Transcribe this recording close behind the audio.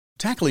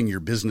Tackling your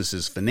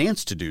business's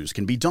finance to-dos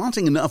can be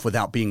daunting enough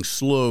without being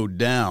slowed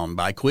down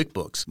by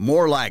QuickBooks.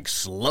 More like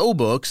slow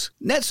books.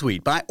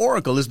 NetSuite by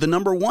Oracle is the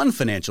 #1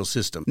 financial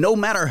system, no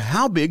matter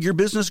how big your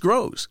business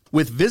grows.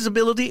 With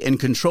visibility and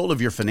control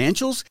of your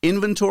financials,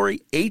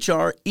 inventory,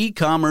 HR,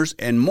 e-commerce,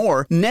 and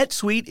more,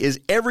 NetSuite is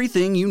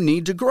everything you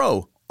need to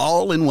grow,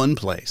 all in one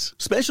place.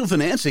 Special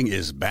financing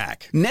is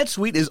back.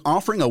 NetSuite is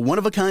offering a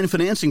one-of-a-kind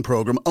financing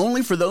program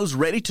only for those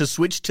ready to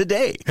switch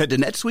today. Head to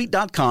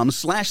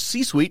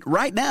netsuite.com/C-Suite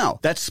right now.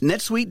 That's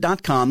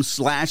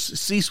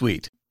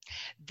netsuite.com/C-Suite.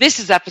 This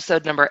is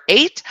episode number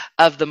 8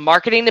 of the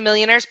Marketing to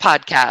Millionaires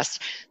podcast.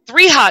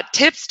 3 hot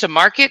tips to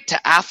market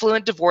to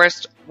affluent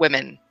divorced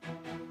women.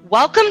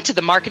 Welcome to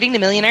the Marketing to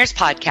Millionaires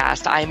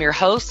podcast. I am your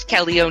host,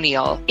 Kelly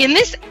O'Neill. In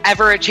this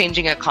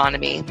ever-changing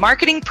economy,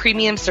 marketing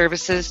premium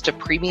services to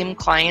premium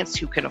clients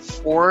who can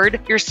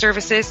afford your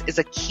services is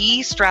a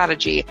key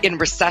strategy in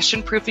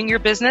recession-proofing your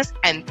business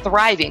and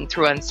thriving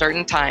through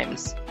uncertain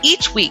times.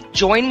 Each week,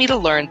 join me to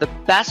learn the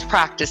best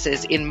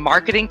practices in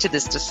marketing to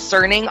this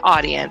discerning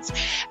audience,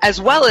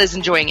 as well as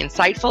enjoying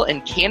insightful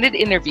and candid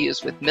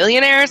interviews with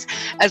millionaires,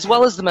 as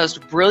well as the most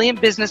brilliant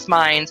business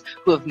minds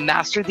who have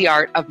mastered the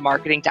art of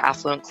marketing to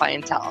affluent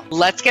clientele.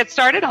 Let's get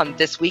started on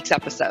this week's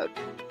episode.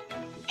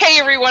 Hey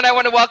everyone, I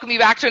want to welcome you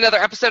back to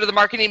another episode of the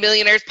Marketing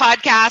Millionaires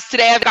podcast.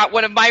 Today I've got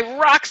one of my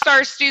rock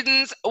star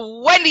students,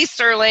 Wendy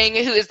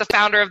Sterling, who is the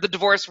founder of the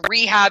Divorce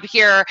Rehab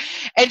here.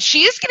 And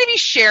she is going to be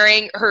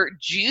sharing her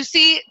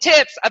juicy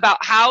tips about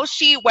how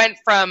she went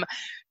from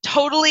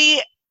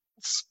totally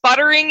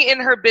sputtering in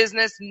her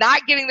business,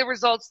 not getting the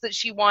results that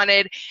she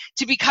wanted,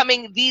 to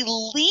becoming the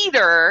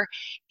leader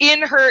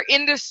in her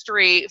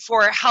industry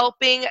for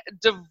helping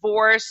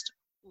divorced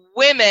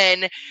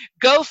women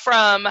go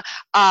from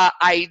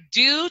I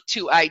do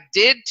to I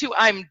did to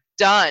I'm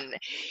done.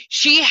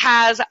 She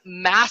has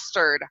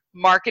mastered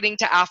marketing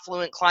to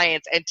affluent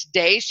clients, and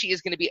today she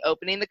is going to be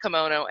opening the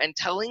kimono and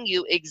telling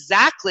you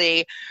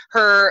exactly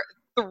her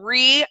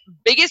 3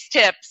 biggest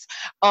tips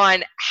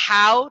on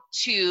how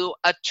to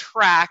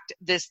attract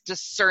this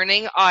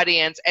discerning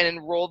audience and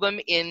enroll them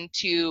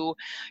into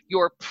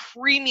your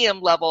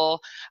premium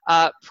level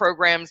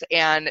programs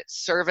and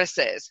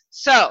services.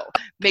 So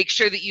make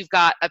sure that you've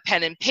got a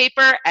pen and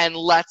paper, and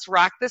let's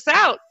rock this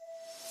out.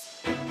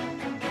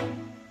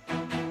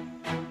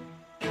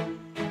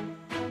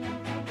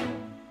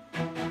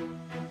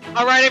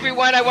 All right,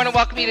 everyone, I want to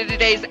welcome you to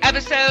today's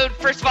episode.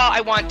 First of all,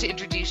 I want to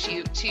introduce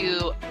you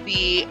to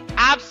the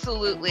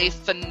absolutely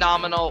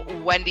phenomenal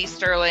Wendy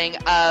Sterling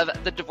of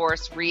the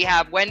Divorce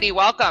Rehab. Wendy,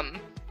 welcome.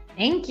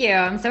 Thank you.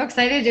 I'm so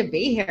excited to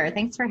be here.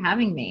 Thanks for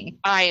having me.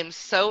 I am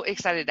so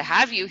excited to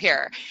have you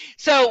here.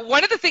 So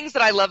one of the things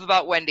that I love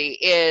about Wendy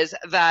is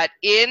that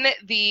in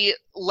the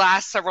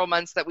last several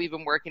months that we've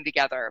been working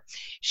together,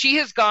 she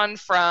has gone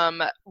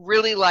from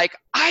really like,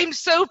 I'm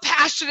so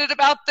passionate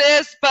about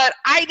this, but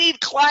I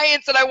need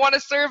clients and I want to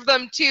serve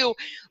them too,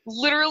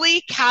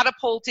 literally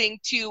catapulting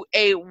to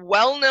a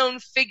well-known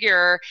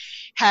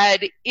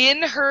figurehead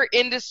in her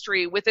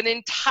industry with an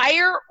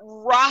entire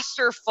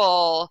roster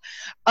full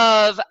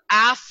of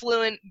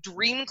affluent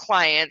dream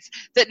clients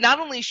that not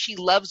only she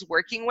loves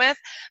working with,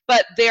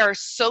 but they are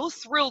so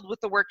thrilled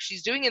with the work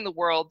she's doing in the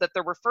world that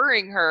they're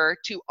referring her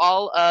to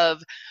all of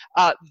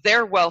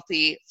their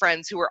wealthy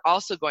friends who are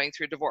also going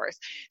through divorce.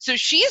 So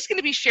she is going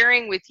to be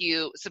sharing with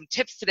you some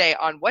tips today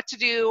on what to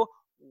do,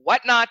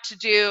 what not to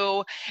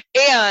do,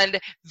 and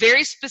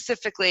very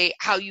specifically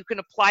how you can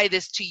apply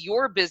this to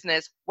your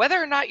business,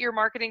 whether or not you're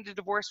marketing to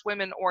divorced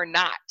women or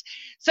not.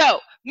 So,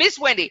 Miss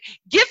Wendy,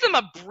 give them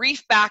a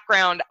brief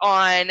background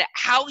on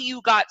how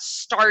you got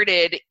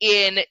started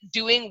in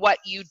doing what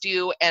you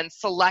do and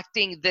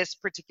selecting this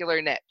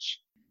particular niche.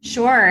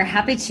 Sure,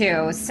 happy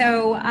to.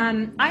 So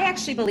I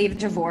actually believe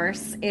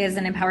divorce is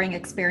an empowering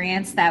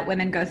experience that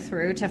women go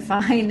through to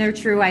find their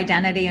true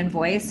identity and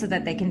voice so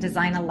that they can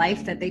design a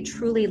life that they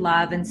truly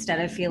love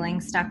instead of feeling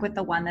stuck with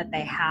the one that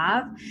they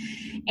have.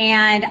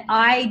 And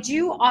I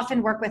do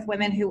often work with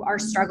women who are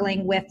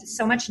struggling with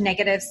so much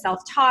negative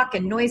self-talk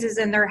and noises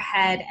in their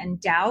head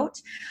and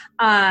doubt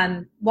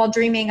while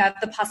dreaming of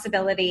the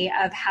possibility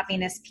of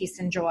happiness, peace,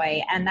 and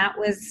joy. And that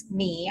was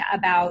me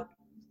about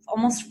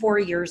almost 4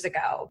 years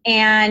ago.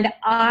 And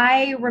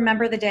I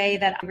remember the day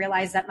that I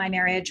realized that my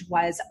marriage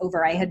was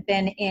over. I had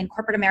been in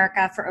corporate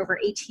America for over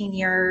 18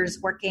 years,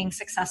 working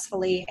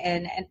successfully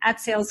in an ad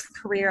sales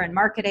career and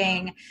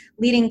marketing,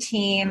 leading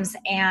teams.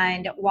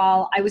 And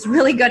while I was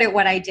really good at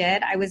what I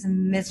did, I was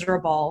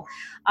miserable.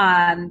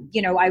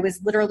 I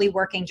was literally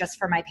working just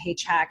for my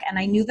paycheck. And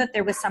I knew that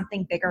there was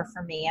something bigger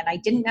for me. And I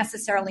didn't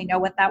necessarily know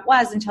what that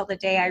was until the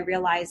day I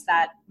realized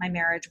that my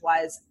marriage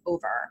was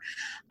over.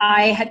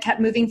 I had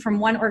kept moving from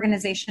one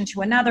organization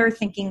to another,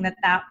 thinking that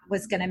that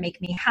was going to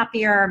make me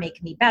happier,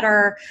 make me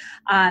better.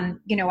 I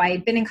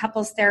had been in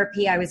couples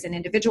therapy. I was in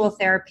individual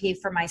therapy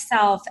for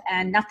myself,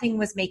 and nothing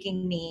was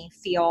making me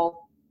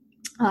feel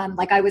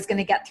like I was going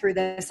to get through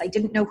this. I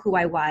didn't know who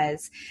I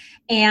was.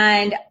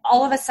 And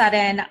all of a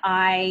sudden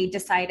I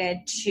decided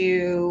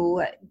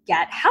to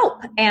get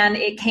help, and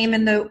it came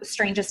in the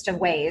strangest of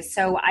ways.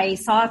 So I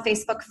saw a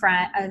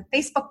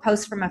Facebook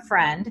post from a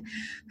friend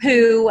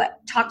who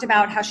talked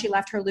about how she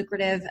left her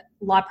lucrative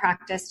law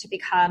practice to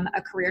become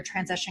a career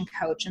transition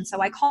coach. And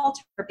so I called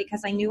her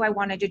because I knew I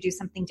wanted to do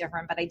something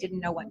different, but I didn't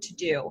know what to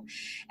do.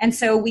 And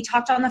so we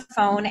talked on the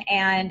phone,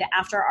 and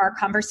after our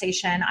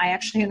conversation, I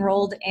actually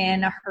enrolled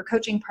in her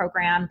coaching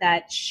program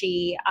that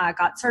she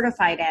got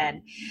certified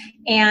in.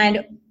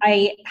 And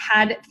I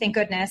had, thank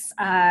goodness,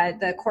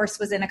 the course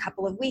was in a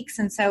couple of weeks.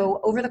 And so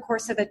over the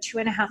course of a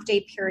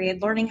 2.5-day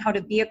period, learning how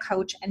to be a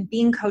coach and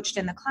being coached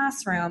in the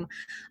classroom,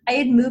 I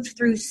had moved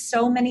through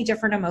so many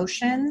different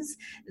emotions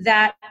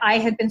that I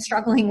had been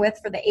struggling with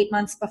for the 8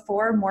 months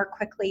before more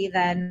quickly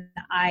than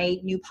I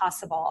knew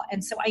possible.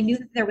 And so I knew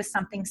that there was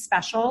something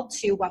special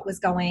to what was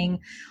going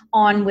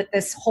on with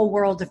this whole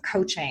world of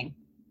coaching.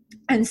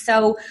 And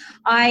so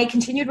I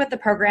continued with the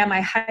program.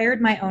 I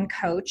hired my own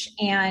coach.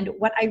 And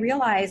what I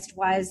realized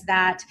was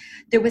that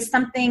there was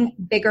something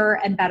bigger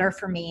and better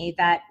for me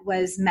that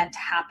was meant to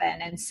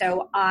happen. And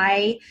so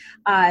I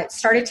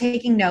started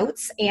taking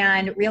notes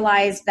and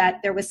realized that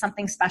there was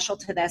something special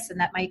to this, and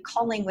that my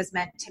calling was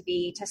meant to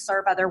be to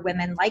serve other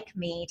women like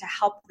me, to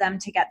help them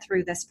to get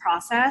through this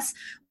process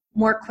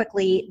more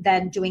quickly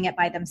than doing it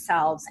by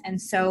themselves. And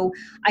so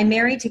I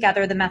married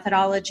together the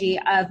methodology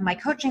of my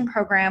coaching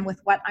program with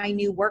what I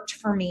knew worked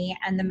for me,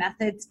 and the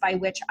methods by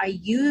which I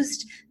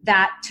used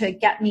that to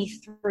get me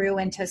through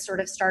and to sort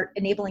of start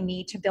enabling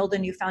me to build a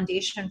new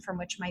foundation from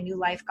which my new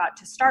life got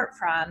to start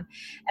from.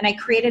 And I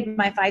created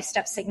my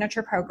 5-step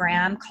signature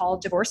program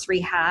called Divorce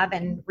Rehab.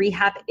 And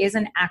rehab is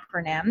an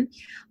acronym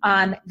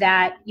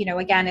that,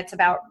 again, it's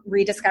about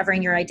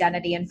rediscovering your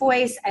identity and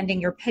voice,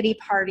 ending your pity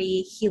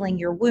party, healing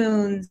your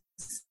wounds,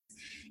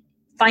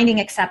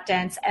 finding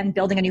acceptance, and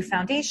building a new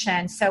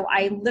foundation. So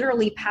I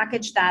literally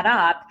packaged that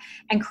up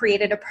and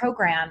created a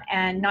program.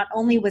 And not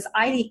only was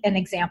I an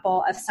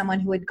example of someone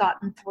who had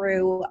gotten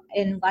through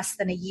in less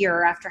than a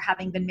year after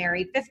having been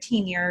married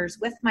 15 years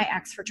with my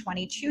ex for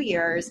 22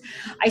 years,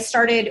 I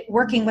started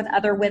working with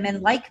other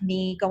women like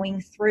me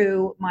going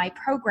through my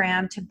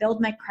program to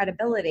build my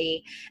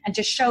credibility and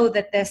to show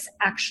that this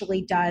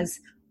actually does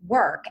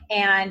work.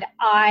 And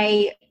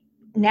I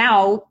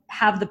now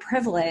have the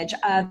privilege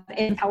of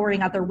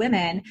empowering other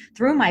women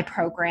through my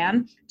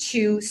program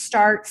to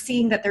start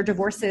seeing that their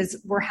divorces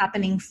were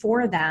happening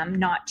for them,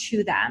 not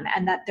to them,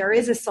 and that there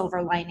is a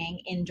silver lining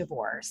in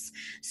divorce.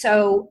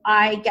 So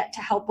I get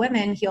to help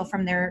women heal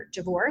from their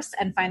divorce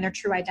and find their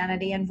true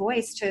identity and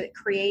voice to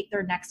create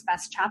their next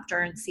best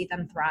chapter and see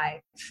them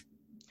thrive.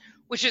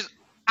 Which is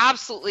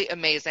absolutely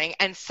amazing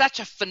and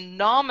such a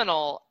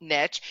phenomenal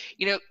niche.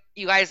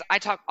 You guys, I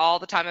talk all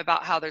the time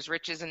about how there's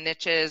riches and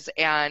niches,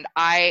 and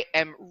I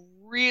am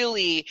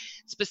really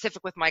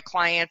specific with my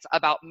clients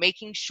about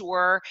making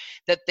sure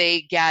that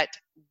they get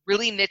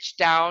really niched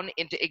down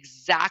into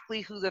exactly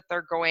who that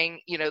they're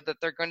going, that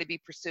they're going to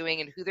be pursuing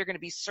and who they're going to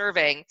be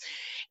serving.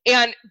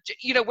 And,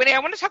 Winnie, I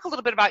want to talk a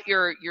little bit about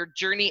your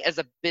journey as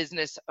a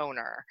business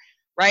owner,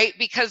 right?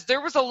 Because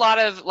there was a lot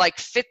of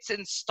fits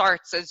and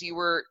starts as you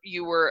were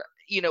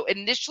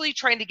initially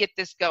trying to get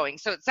this going.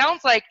 So it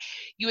sounds like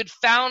you had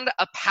found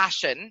a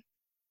passion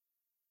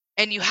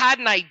and you had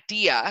an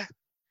idea,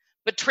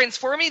 but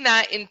transforming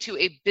that into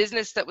a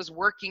business that was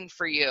working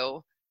for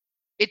you,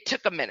 it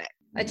took a minute.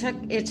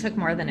 It took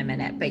more than a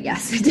minute, but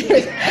yes, it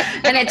did.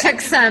 And it took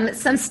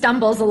some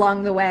stumbles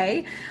along the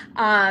way.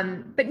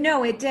 But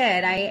no, it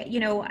did.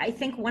 I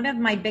think one of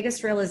my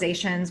biggest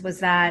realizations was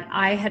that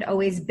I had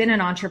always been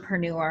an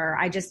entrepreneur.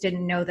 I just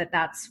didn't know that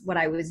that's what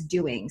I was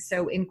doing.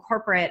 So in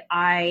corporate,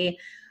 I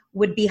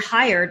would be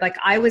hired,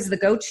 I was the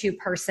go-to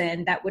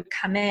person that would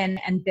come in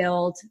and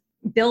build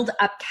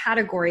up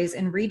categories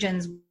in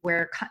regions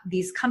where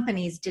these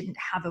companies didn't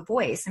have a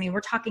voice. I mean,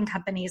 we're talking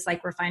companies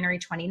like Refinery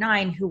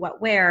 29, Who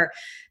What Wear,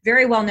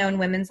 very well-known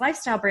women's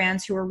lifestyle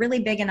brands who were really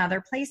big in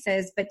other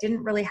places, but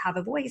didn't really have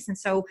a voice. And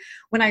so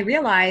when I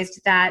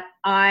realized that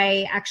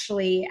I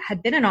actually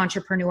had been an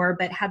entrepreneur,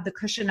 but had the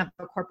cushion of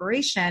a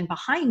corporation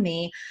behind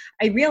me,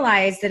 I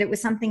realized that it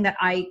was something that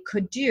I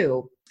could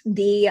do.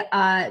 The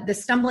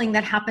stumbling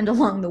that happened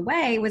along the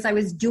way was I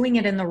was doing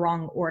it in the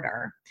wrong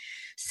order.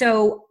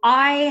 So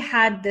I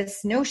had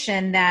this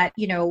notion that,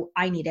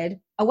 I needed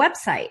a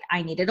website,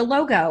 I needed a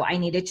logo, I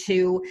needed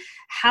to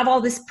have all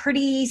this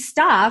pretty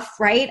stuff,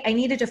 right? I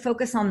needed to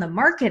focus on the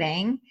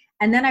marketing,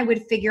 and then I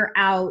would figure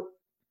out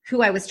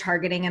who I was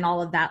targeting and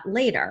all of that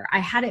later. I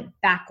had it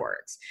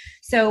backwards.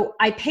 So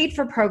I paid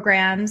for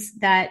programs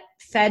that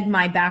fed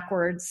my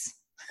backwards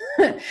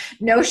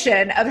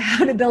notion of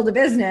how to build a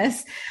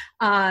business,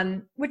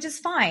 which is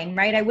fine,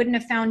 right? I wouldn't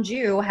have found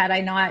you had I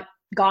not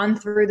gone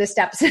through the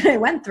steps that I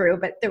went through,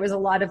 but there was a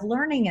lot of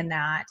learning in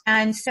that.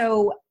 And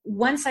so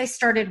once I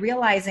started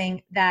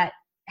realizing that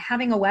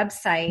having a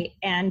website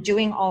and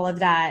doing all of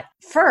that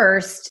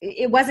first,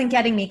 it wasn't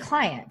getting me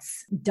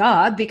clients,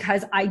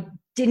 because I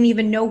didn't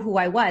even know who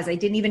I was. I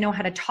didn't even know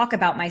how to talk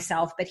about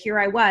myself, but here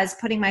I was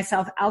putting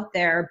myself out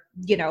there,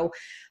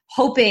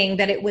 hoping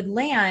that it would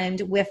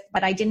land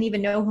but I didn't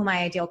even know who my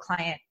ideal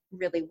client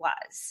really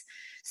was.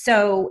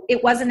 So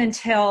it wasn't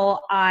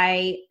until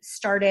I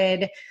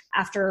started,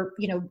 after,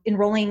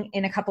 enrolling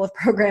in a couple of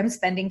programs,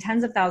 spending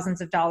tens of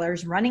thousands of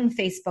dollars, running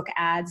Facebook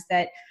ads,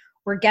 that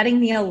were getting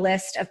me a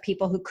list of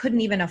people who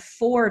couldn't even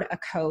afford a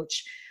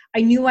coach. I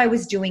knew I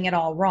was doing it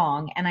all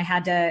wrong, and I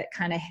had to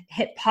kind of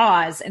hit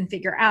pause and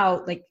figure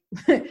out, like,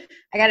 I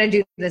got to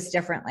do this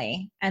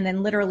differently. And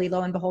then literally,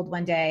 lo and behold,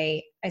 one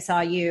day I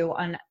saw you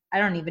on, I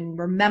don't even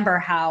remember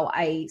how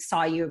I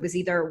saw you. It was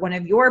either one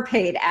of your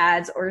paid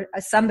ads or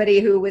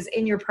somebody who was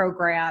in your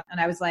program. And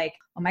I was like,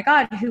 oh my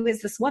God, who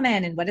is this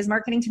woman? And what is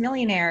Marketing to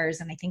Millionaires?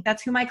 And I think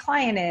that's who my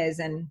client is.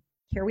 And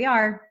here we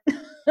are.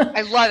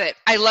 I love it.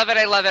 I love it.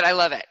 I love it. I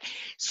love it.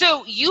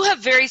 So you have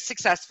very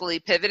successfully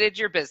pivoted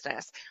your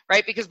business,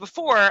 right? Because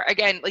before,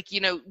 again,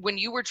 when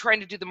you were trying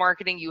to do the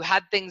marketing, you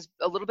had things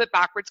a little bit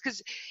backwards,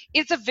 because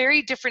it's a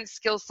very different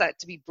skill set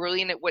to be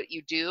brilliant at what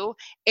you do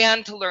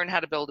and to learn how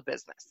to build a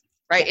business.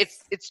 Right. Yes.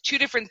 It's two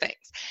different things.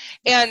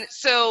 And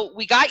so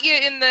we got you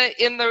in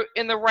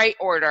the right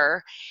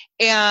order,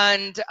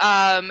 and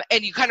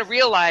you kind of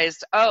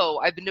realized, oh,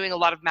 I've been doing a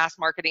lot of mass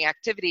marketing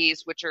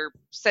activities, which are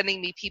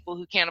sending me people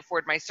who can't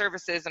afford my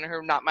services and who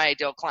are not my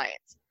ideal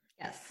clients.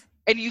 Yes.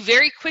 And you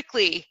very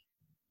quickly,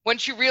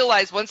 once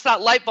that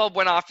light bulb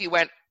went off, you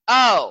went,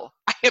 oh,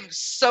 I am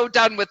so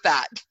done with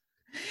that.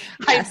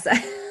 Yes.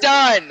 I'm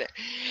done.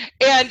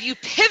 And you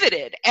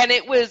pivoted, and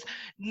it was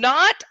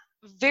not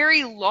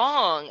very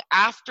long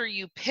after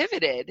you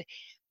pivoted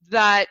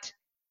that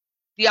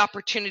the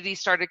opportunity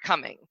started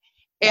coming.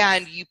 Yes.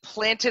 And you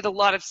planted a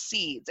lot of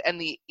seeds, and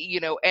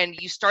and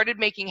you started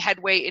making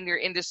headway in your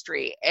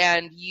industry,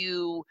 and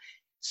you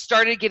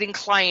started getting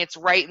clients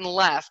right and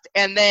left,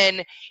 and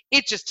then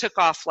it just took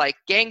off like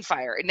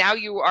gangfire. And now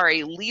you are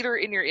a leader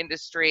in your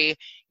industry.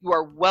 You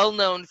are well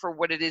known for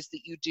what it is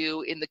that you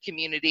do in the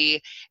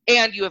community,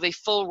 and you have a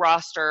full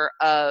roster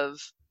of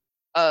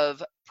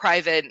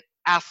private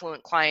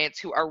affluent clients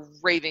who are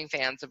raving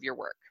fans of your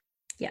work.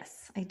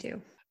 Yes, I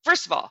do.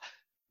 First of all,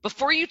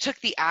 before you took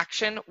the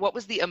action, what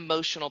was the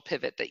emotional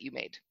pivot that you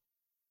made?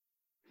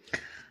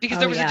 Because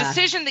there was a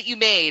decision that you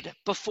made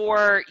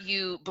before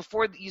you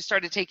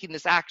started taking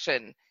this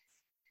action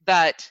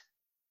that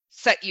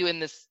set you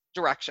in this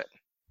direction.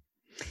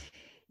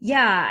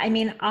 Yeah, I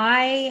mean,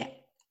 I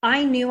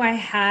knew I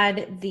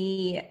had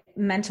the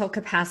mental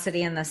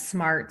capacity and the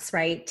smarts,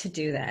 right, to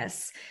do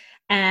this.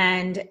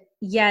 And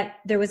yet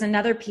there was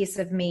another piece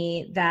of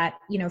me that,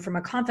 from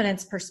a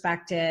confidence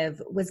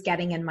perspective, was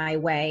getting in my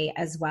way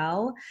as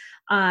well.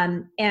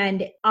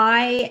 And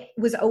I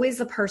was always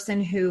the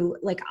person who,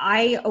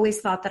 I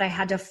always thought that I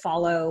had to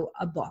follow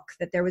a book,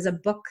 that there was a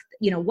book,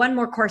 one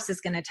more course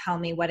is going to tell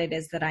me what it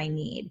is that I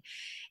need.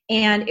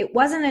 And it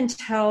wasn't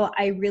until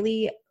I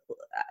really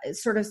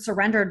sort of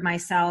surrendered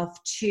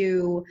myself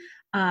to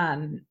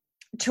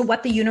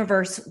what the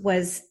universe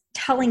was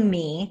telling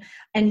me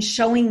and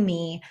showing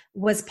me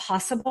was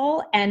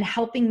possible, and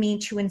helping me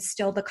to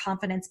instill the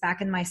confidence back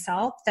in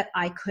myself that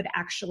I could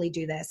actually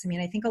do this. I mean,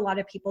 I think a lot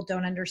of people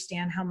don't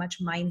understand how much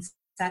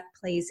mindset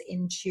plays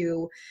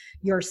into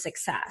your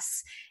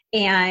success.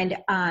 And,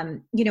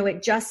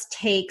 it just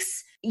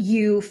takes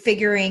you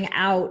figuring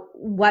out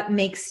what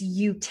makes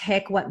you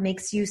tick, what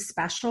makes you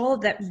special,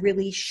 that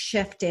really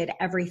shifted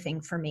everything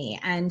for me.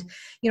 And,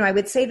 I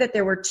would say that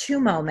there were two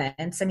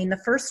moments. I mean,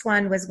 the first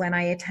one was when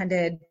I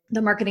attended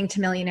the Marketing to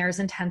Millionaires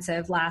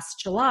Intensive last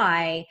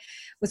July,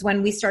 was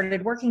when we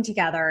started working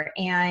together.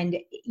 And,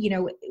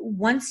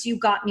 once you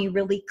got me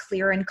really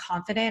clear and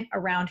confident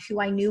around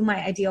who I knew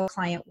my ideal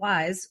client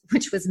was,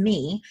 which was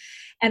me,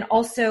 and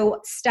also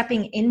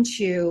stepping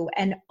into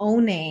and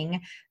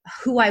owning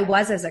who I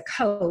was as a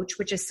coach,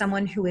 which is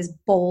someone who is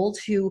bold,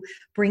 who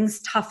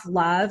brings tough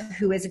love,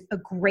 who is a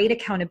great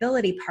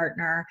accountability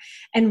partner,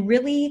 and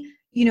really,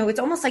 it's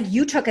almost like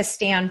you took a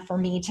stand for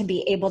me to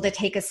be able to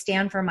take a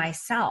stand for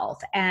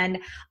myself. And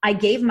I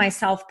gave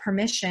myself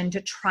permission to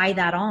try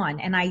that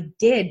on. And I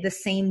did the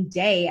same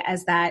day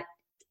as that,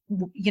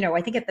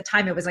 I think at the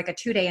time it was like a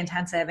 2-day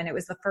intensive, and it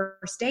was the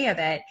first day of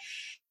it.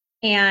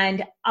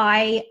 And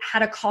I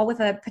had a call with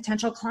a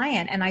potential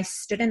client, and I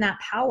stood in that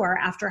power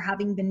after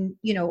having been,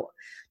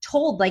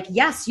 told,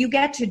 yes, you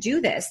get to do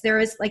this. There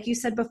is, like you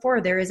said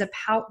before, there's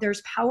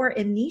power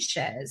in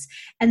niches.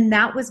 And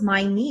that was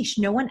my niche.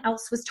 No one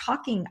else was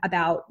talking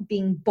about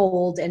being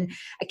bold and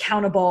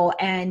accountable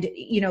and,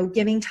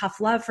 giving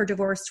tough love for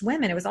divorced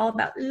women. It was all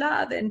about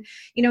love. And,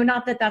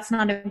 not that that's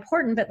not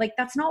important, but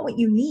that's not what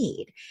you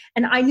need.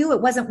 And I knew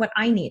it wasn't what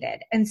I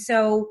needed. And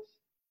so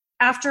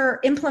after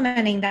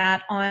implementing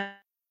that on,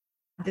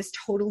 this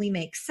totally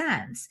makes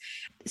sense.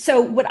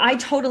 So what I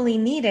totally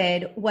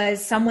needed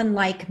was someone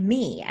like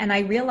me. And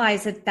I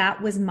realized that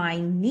that was my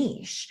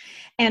niche.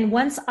 And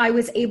once I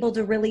was able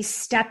to really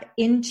step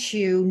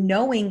into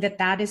knowing that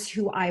that is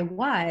who I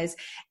was,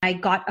 I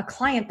got a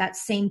client that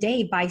same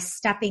day by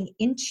stepping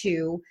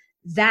into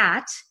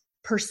that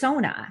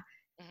persona.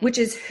 which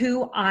is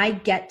who I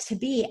get to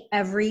be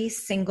every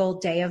single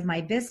day of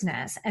my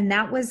business. And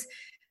that was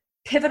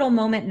pivotal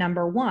moment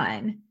number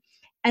one.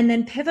 And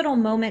then pivotal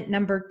moment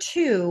number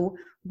two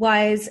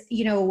was,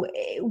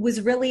 it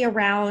was really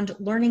around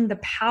learning the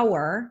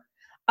power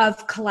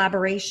of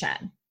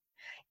collaboration.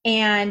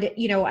 And,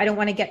 I don't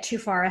want to get too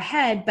far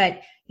ahead,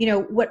 but,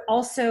 what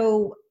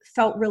also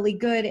felt really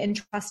good in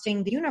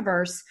trusting the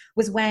universe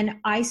was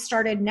when I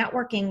started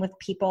networking with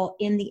people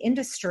in the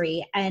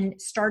industry and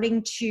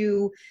starting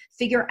to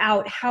figure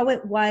out how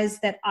it was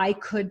that I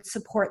could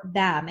support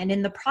them. And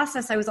in the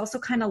process, I was also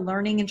kind of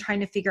learning and trying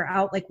to figure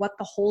out like what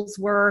the holes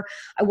were.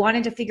 I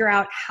wanted to figure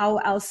out how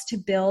else to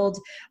build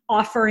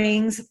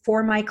offerings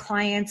for my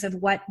clients of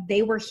what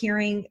they were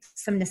hearing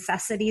some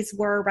necessities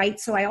were, right?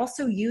 So I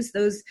also used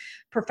those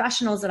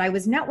professionals that I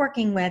was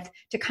networking with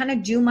to kind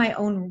of do my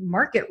own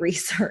market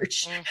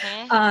research,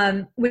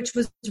 which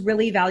was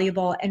really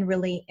valuable and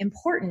really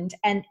important.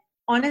 And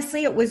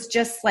honestly, it was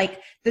just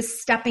like the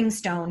stepping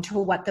stone to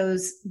what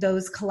those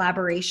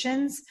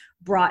collaborations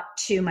brought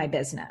to my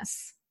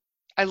business.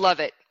 I love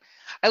it.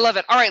 All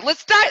right,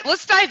 let's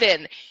dive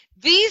in.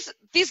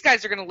 These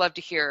guys are going to love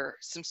to hear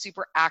some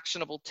super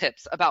actionable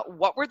tips about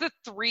what were the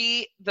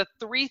three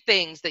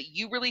things that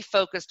you really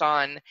focused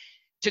on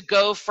to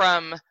go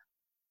from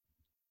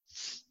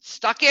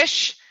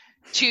stuckish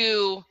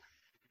to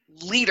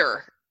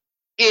leader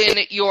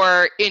in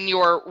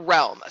your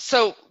realm.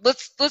 So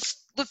let's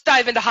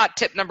dive into hot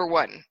tip number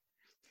one.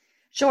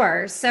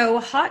 Sure. So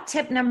hot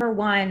tip number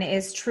one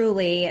is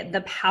truly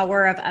the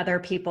power of other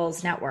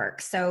people's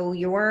networks. So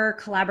your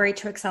Collaborate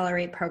to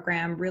Accelerate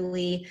program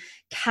really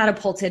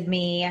catapulted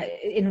me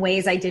in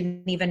ways I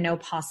didn't even know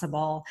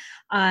possible.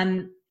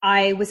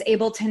 I was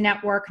able to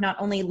network not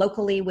only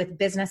locally with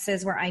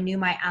businesses where I knew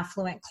my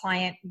affluent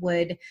client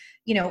would,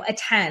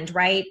 attend,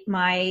 right?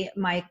 My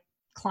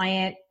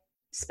client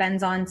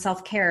spends on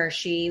self-care.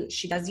 She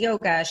does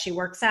yoga, she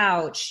works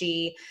out,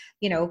 she,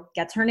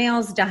 gets her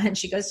nails done,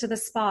 she goes to the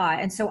spa.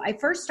 And so I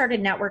first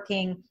started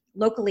networking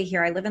locally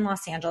here. I live in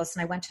Los Angeles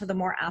and I went to the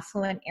more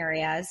affluent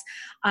areas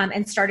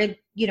and started,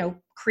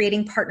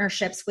 creating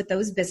partnerships with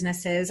those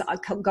businesses,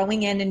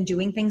 going in and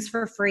doing things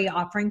for free,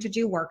 offering to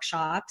do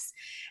workshops.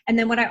 And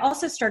then what I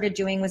also started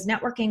doing was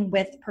networking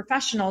with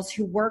professionals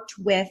who worked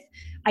with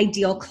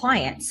ideal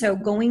clients. So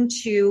going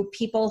to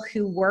people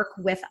who work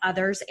with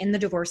others in the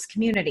divorce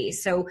community.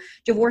 So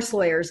divorce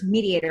lawyers,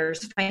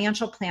 mediators,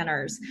 financial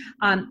planners.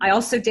 I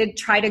also did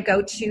try to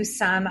go to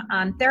some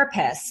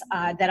therapists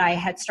that I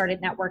had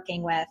started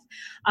networking with,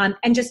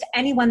 and just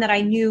anyone that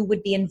I knew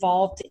would be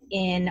involved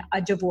in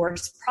a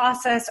divorce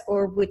process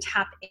or would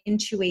tap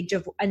into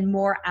a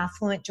more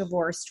affluent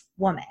divorced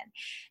woman.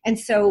 And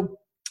so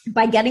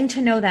by getting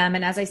to know them,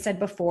 and as I said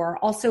before,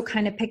 also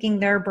kind of picking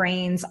their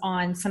brains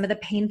on some of the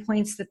pain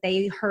points that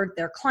they heard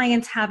their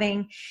clients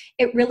having,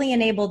 it really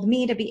enabled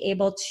me to be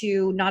able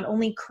to not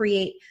only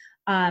create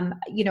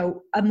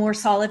a more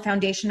solid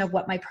foundation of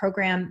what my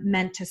program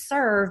meant to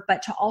serve,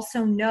 but to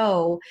also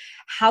know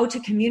how to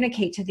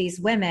communicate to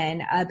these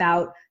women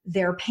about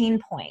their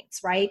pain points,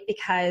 right?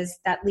 Because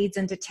that leads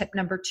into tip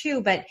number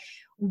two. But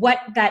what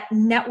that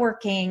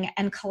networking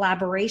and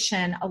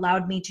collaboration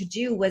allowed me to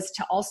do was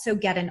to also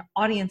get an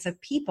audience of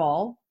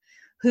people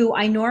who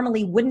I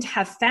normally wouldn't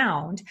have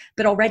found,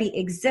 but already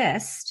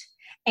exist,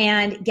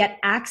 and get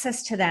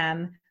access to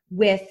them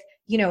with,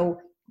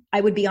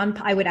 I would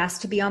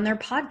ask to be on their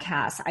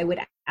podcast. I would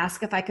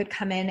ask if I could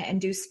come in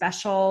and do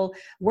special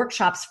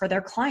workshops for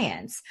their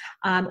clients,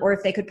 or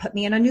if they could put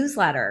me in a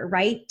newsletter,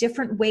 right?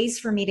 Different ways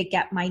for me to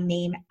get my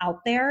name out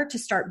there, to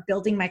start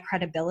building my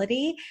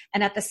credibility,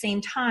 and at the same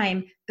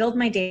time, build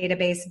my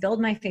database,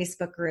 build my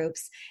Facebook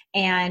groups,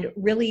 and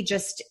really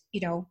just,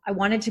 I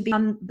wanted to be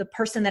the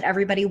person that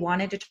everybody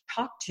wanted to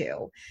talk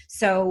to.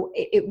 So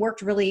it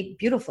worked really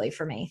beautifully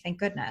for me. Thank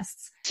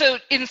goodness. So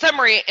in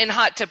summary, in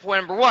hot tip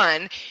number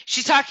one,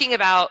 she's talking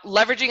about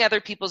leveraging other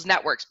people's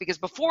networks, because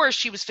before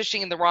she was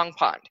fishing in the wrong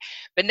pond,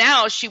 but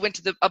now she went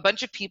to a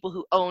bunch of people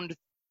who owned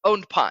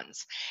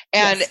ponds,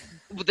 and yes,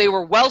 they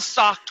were well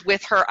stocked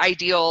with her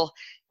ideal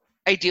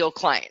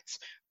clients.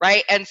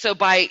 Right. And so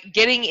by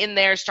getting in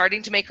there,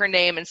 starting to make her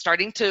name, and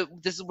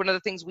this is one of the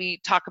things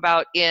we talk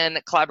about in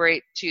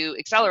Collaborate to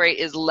Accelerate,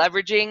 is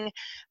leveraging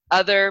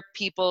other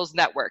people's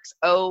networks,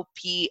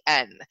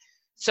 OPN.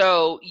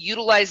 So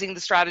utilizing the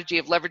strategy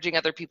of leveraging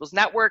other people's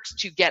networks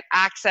to get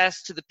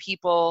access to the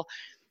people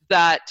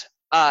that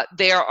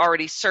they are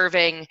already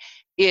serving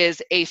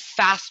is a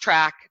fast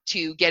track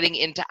to getting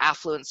into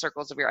affluent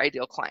circles of your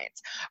ideal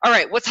clients. All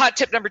right. What's hot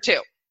tip number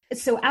two?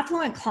 So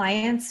affluent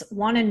clients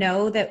want to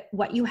know that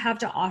what you have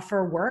to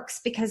offer works,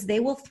 because they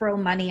will throw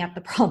money at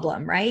the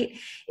problem, right?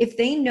 If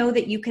they know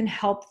that you can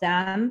help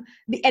them,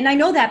 and I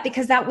know that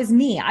because that was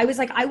me. I was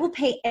like, I will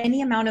pay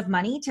any amount of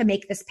money to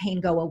make this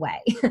pain go away.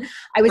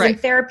 I was in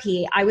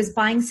therapy. I was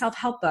buying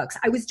self-help books.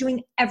 I was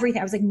doing everything.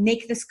 I was like,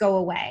 make this go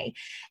away.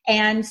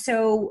 And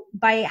so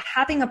by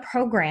having a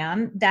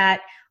program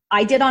that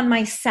I did on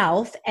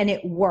myself and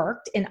it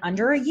worked in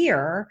under a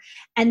year,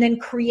 and then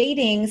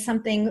creating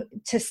something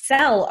to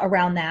sell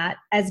around that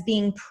as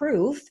being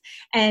proof,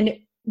 and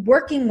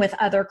working with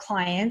other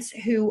clients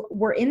who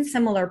were in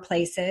similar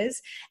places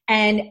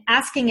and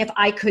asking if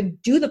I could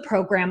do the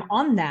program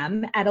on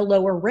them at a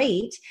lower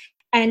rate,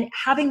 and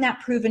having that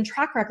proven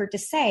track record to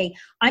say,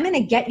 I'm going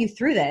to get you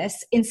through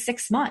this in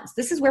 6 months.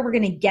 This is where we're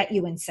going to get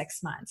you in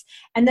 6 months.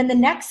 And then the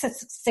next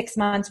 6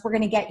 months, we're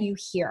going to get you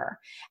here.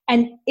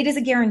 And it is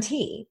a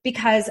guarantee,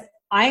 because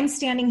I'm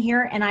standing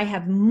here and I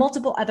have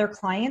multiple other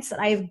clients that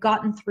I have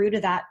gotten through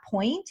to that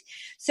point.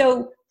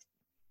 So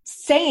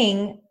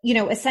saying,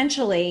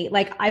 essentially,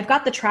 like, I've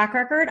got the track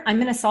record, I'm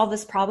going to solve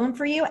this problem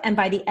for you. And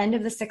by the end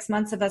of the 6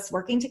 months of us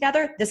working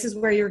together, this is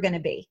where you're going to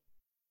be.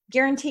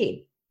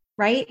 Guaranteed,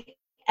 right?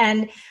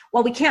 And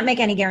while we can't make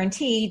any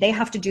guarantee, they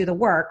have to do the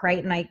work,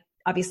 right? And I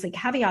obviously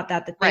caveat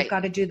that they've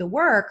got to do the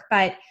work,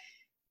 but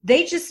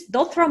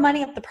they'll throw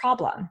money at the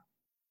problem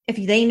if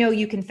they know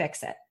you can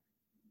fix it.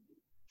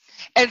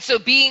 And so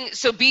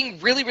being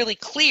really, really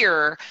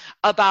clear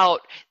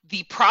about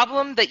the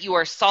problem that you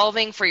are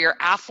solving for your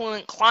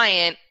affluent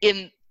client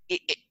in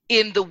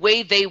the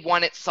way they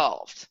want it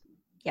solved.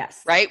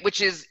 Yes. Right?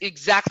 Which is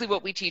exactly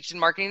what we teach in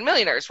Marketing to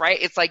Millionaires, right?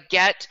 It's like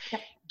get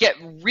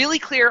really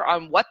clear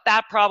on what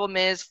that problem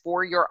is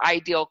for your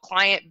ideal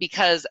client,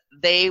 because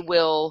they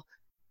will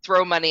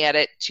throw money at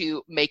it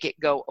to make it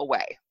go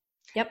away.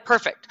 Yep.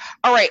 Perfect.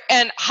 All right.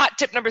 And hot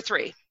tip number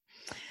 3.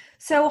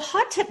 So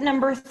hot tip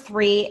number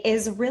 3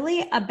 is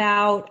really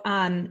about,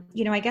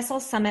 I guess I'll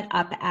sum it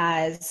up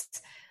as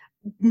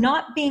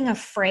not being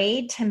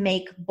afraid to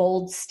make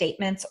bold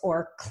statements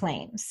or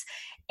claims.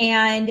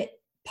 And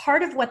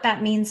part of what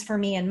that means for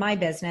me in my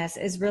business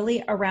is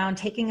really around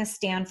taking a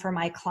stand for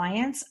my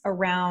clients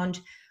around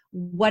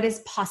what is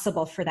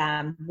possible for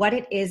them, what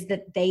it is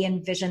that they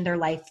envision their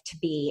life to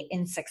be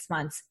in 6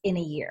 months, in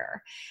a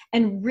year,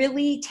 and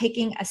really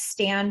taking a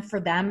stand for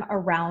them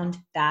around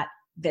that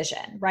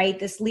vision, right?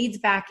 This leads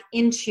back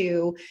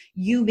into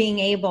you being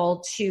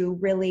able to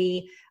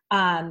really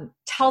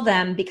tell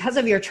them, because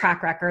of your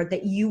track record,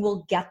 that you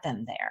will get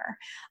them there.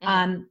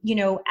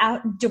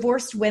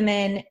 Divorced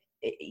women,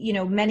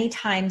 many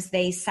times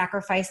they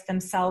sacrifice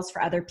themselves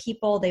for other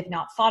people. They've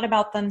not thought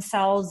about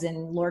themselves in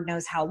Lord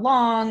knows how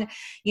long.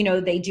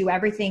 They do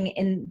everything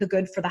in the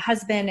good for the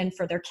husband and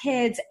for their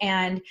kids.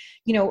 And,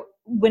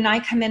 when I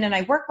come in and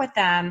I work with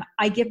them,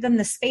 I give them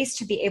the space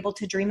to be able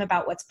to dream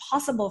about what's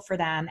possible for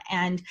them,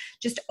 and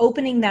just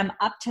opening them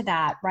up to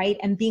that, right?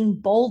 And being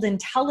bold in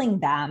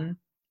telling them,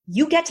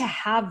 you get to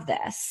have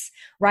this,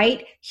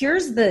 right?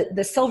 Here's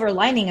the silver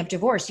lining of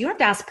divorce. You don't have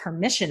to ask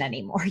permission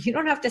anymore. You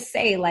don't have to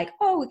say like,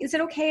 oh, is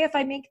it okay if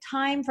I make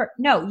time for,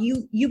 no,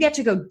 you get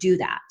to go do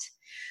that.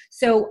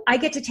 So I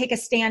get to take a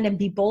stand and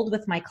be bold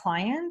with my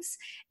clients.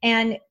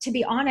 And to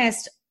be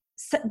honest,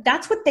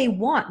 that's what they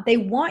want. They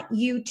want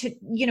you to,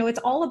 it's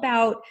all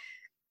about,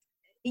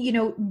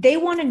 they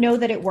want to know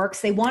that it works.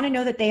 They want to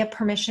know that they have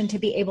permission to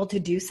be able to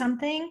do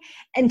something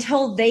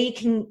until they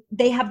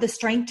have the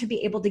strength to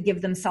be able to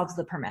give themselves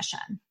the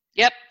permission.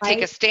 Yep. Right?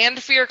 Take a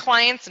stand for your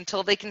clients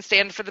until they can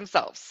stand for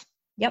themselves.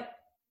 Yep.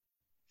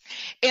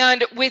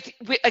 And with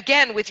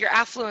your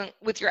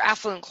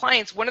affluent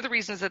clients, one of the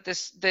reasons that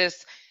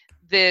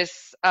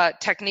this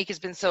technique has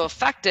been so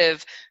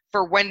effective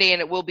for Wendy, and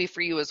it will be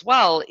for you as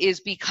well, is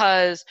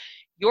because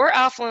your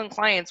affluent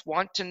clients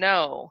want to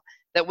know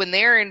that when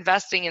they're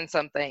investing in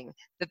something,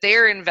 that they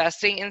are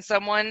investing in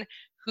someone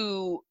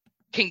who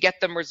can get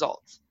them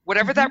results,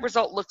 whatever that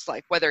result looks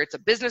like, whether it's a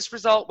business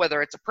result,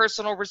 whether it's a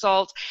personal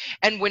result.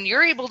 And when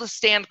you're able to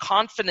stand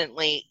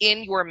confidently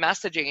in your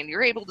messaging, and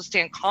you're able to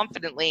stand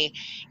confidently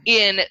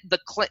in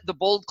the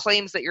bold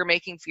claims that you're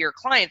making for your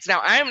clients.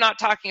 Now, I am not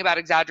talking about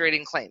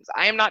exaggerating claims.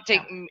 I am not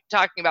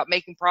talking about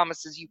making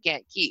promises you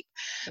can't keep.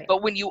 Right.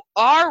 But when you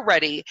are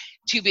ready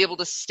to be able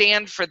to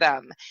stand for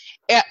them,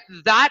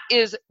 that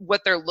is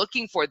what they're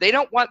looking for. They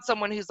don't want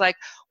someone who's like,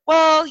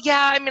 well,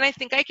 yeah, I mean, I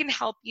think I can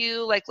help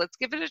you. Like, let's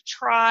give it a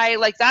try.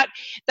 Like that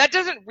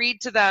doesn't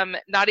read to them,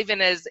 not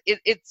even as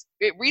it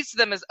reads to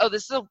them as, oh,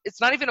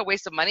 it's not even a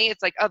waste of money.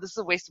 It's like, oh, this is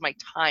a waste of my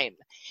time.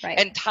 Right.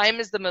 And time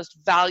is the most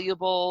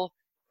valuable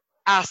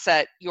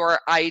asset your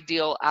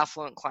ideal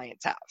affluent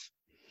clients have.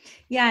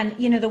 Yeah.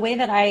 And, the way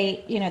that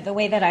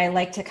I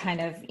like to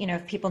kind of,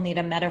 if people need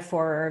a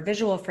metaphor or a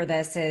visual for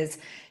this is,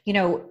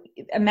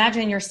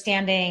 imagine you're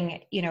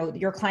standing,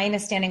 your client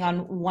is standing on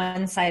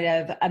one side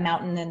of a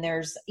mountain, and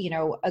there's,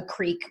 a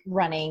creek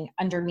running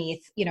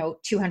underneath,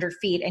 200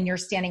 feet, and you're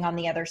standing on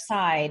the other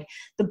side.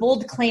 The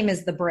bold claim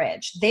is the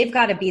bridge. They've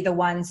got to be the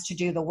ones to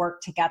do the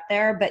work to get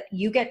there, but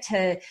you get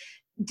to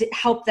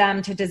help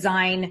them to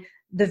design.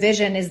 The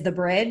vision is the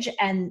bridge,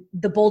 and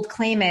the bold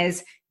claim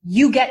is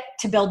you get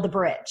to build the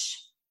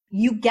bridge.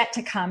 You get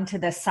to come to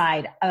the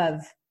side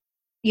of,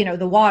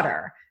 the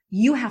water.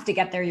 You have to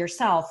get there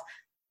yourself,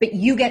 but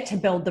you get to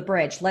build the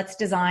bridge. Let's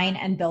design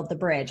and build the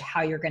bridge,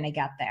 how you're going to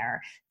get there.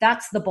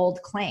 That's the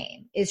bold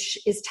claim,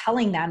 is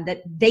telling them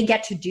that they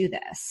get to do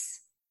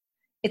this.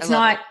 It's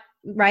not,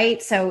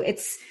 right? So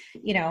it's,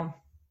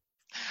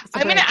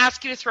 I'm going to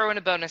ask you to throw in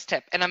a bonus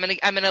tip, and I'm going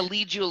to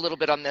lead you a little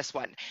bit on this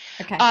one.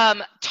 Okay.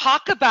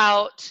 Talk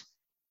about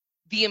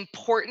the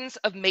importance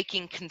of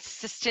making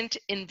consistent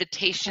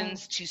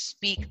invitations to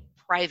speak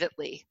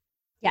privately.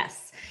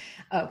 Yes.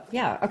 Oh,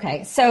 yeah.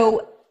 Okay.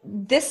 So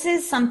this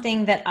is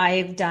something that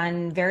I've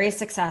done very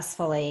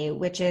successfully,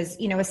 which is,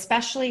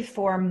 especially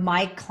for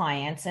my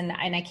clients, and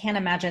I can't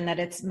imagine that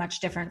it's much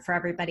different for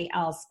everybody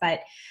else,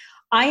 but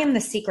I am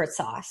the secret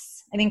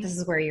sauce. I think this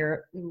is where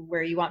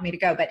you want me to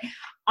go, but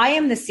I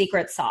am the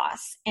secret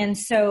sauce. And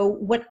so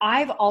what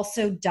I've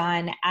also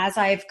done as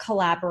I've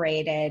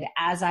collaborated,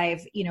 as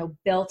I've,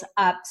 built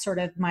up sort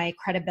of my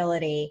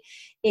credibility,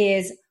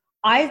 is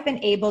I've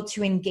been able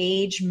to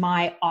engage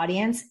my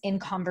audience in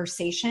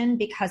conversation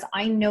because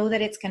I know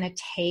that it's going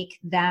to take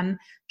them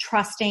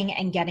trusting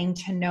and getting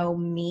to know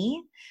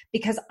me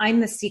because I'm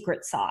the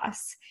secret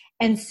sauce.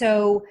 And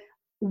so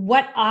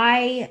what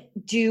I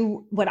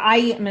do,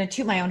 I'm going to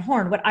toot my own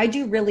horn, what I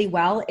do really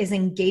well is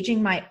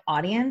engaging my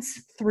audience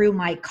through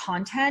my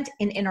content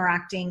and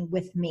interacting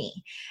with me.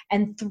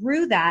 And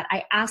through that,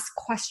 I ask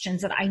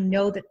questions that I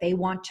know that they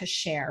want to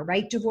share,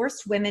 right?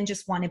 Divorced women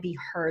just want to be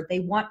heard.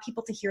 They want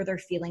people to hear their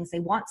feelings. They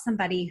want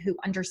somebody who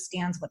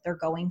understands what they're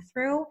going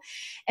through.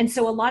 And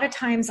so a lot of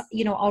times,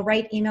 I'll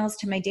write emails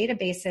to my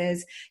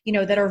databases,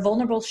 that are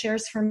vulnerable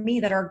shares from me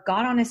that are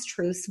God honest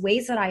truths,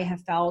 ways that I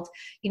have felt.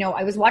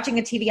 I was watching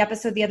a TV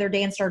episode the other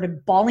day and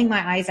started bawling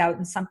my eyes out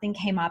and something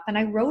came up and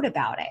I wrote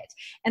about it.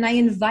 And I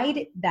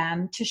invited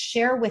them to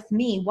share with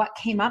me what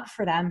came up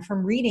for them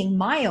from reading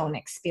my own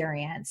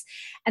experience.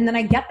 And then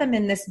I get them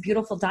in this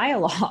beautiful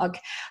dialogue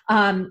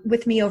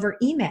with me over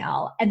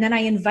email. And then I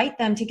invite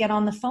them to get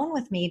on the phone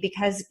with me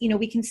because,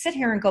 we can sit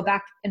here and go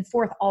back and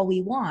forth all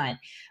we want,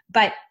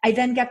 but I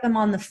then get them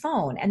on the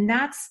phone. And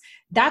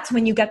that's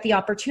when you get the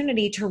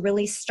opportunity to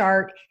really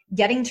start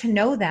getting to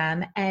know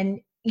them, and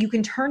you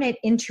can turn it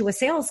into a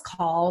sales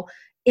call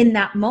in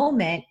that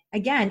moment,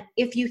 again,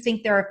 if you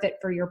think they're a fit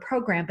for your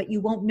program, but you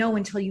won't know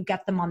until you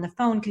get them on the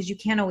phone because you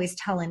can't always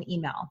tell an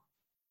email.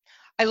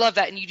 I love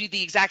that. And you do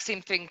the exact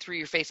same thing through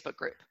your Facebook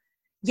group.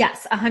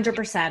 Yes,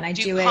 100%. I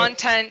do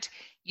content.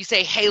 You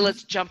say, hey,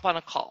 let's jump on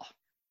a call.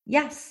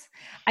 Yes,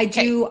 I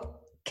do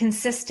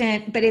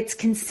consistent, but it's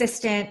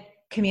consistent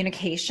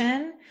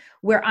communication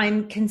where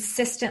I'm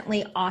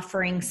consistently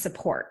offering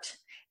support,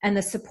 and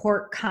the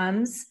support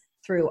comes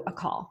through a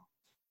call.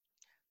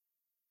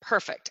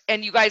 Perfect.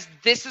 And you guys,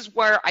 this is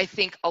where I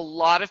think a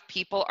lot of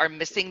people are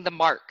missing the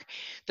mark.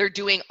 They're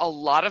doing a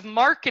lot of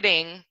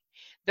marketing.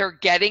 They're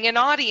getting an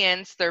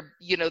audience. They're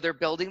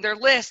building their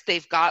list.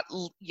 They've got,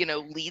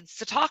 leads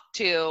to talk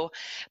to,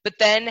 but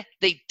then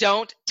they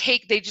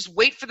just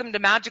wait for them to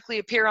magically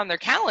appear on their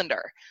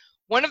calendar.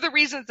 One of the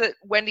reasons that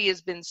Wendy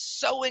has been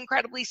so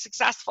incredibly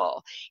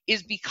successful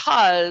is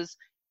because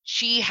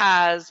she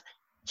has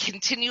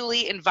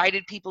continually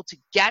invited people to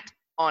get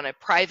on a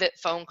private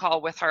phone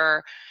call with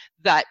her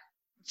that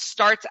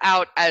starts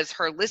out as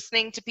her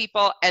listening to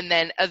people, and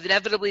then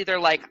inevitably they're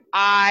like,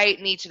 I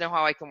need to know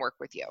how I can work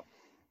with you.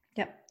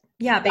 Yep.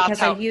 Yeah,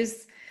 because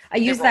I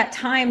use that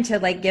time to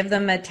give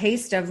them a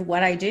taste of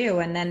what I do,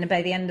 and then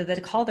by the end of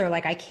the call they're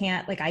like, I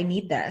can't, I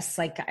need this.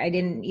 I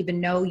didn't even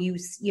know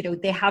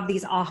they have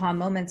these aha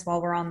moments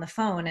while we're on the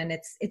phone, and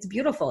it's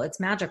beautiful. It's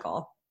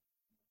magical.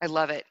 I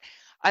love it.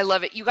 I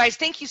love it. You guys,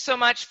 thank you so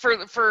much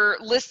for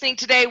listening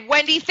today.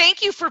 Wendy,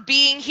 thank you for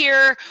being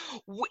here.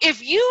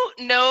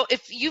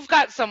 If you've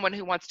got someone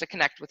who wants to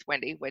connect with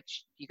Wendy,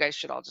 which you guys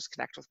should all just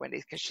connect with Wendy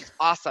because she's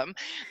awesome,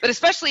 but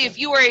especially if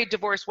you are a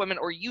divorced woman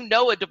or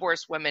a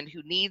divorced woman who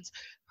needs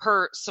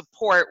her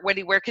support,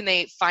 Wendy, where can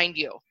they find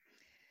you?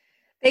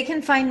 They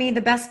can find me.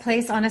 The best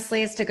place,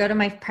 honestly, is to go to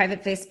my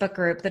private Facebook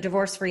group, The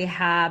Divorce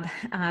Rehab.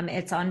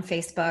 It's on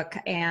Facebook.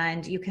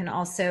 And you can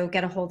also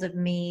get a hold of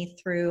me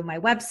through my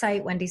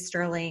website,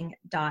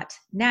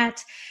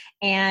 wendysterling.net.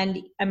 And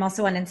I'm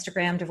also on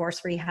Instagram,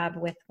 Divorce Rehab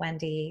with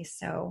Wendy.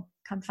 So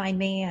come find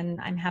me, and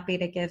I'm happy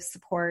to give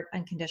support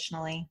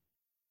unconditionally.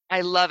 I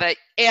love it.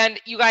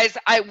 And you guys,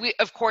 we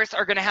of course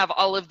are going to have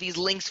all of these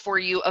links for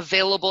you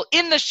available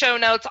in the show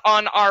notes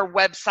on our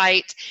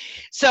website.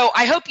 So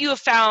I hope you have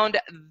found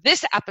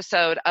this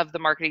episode of the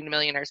Marketing to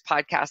Millionaires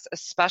podcast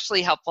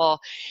especially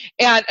helpful.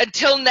 And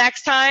until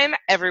next time,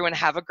 everyone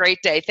have a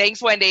great day.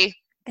 Thanks, Wendy.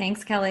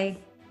 Thanks, Kelly.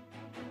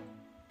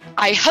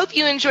 I hope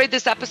you enjoyed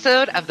this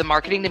episode of the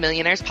Marketing to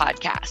Millionaires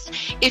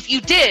podcast. If you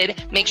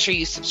did, make sure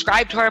you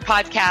subscribe to our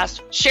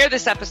podcast, share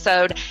this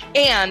episode,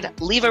 and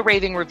leave a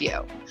raving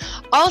review.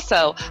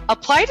 Also,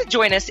 apply to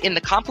join us in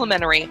the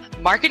complimentary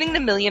Marketing to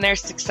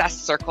Millionaires Success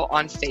Circle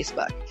on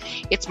Facebook.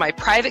 It's my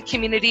private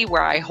community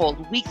where I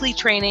hold weekly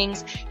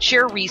trainings,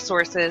 share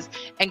resources,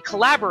 and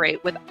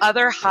collaborate with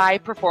other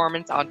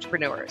high-performance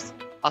entrepreneurs.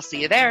 I'll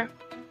see you there.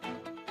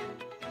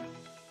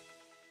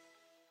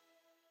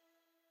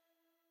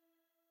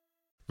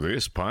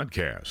 This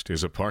podcast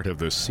is a part of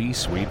the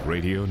C-Suite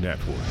Radio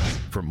Network.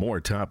 For more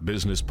top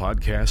business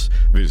podcasts,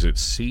 visit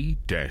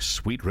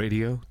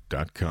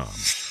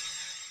c-suiteradio.com.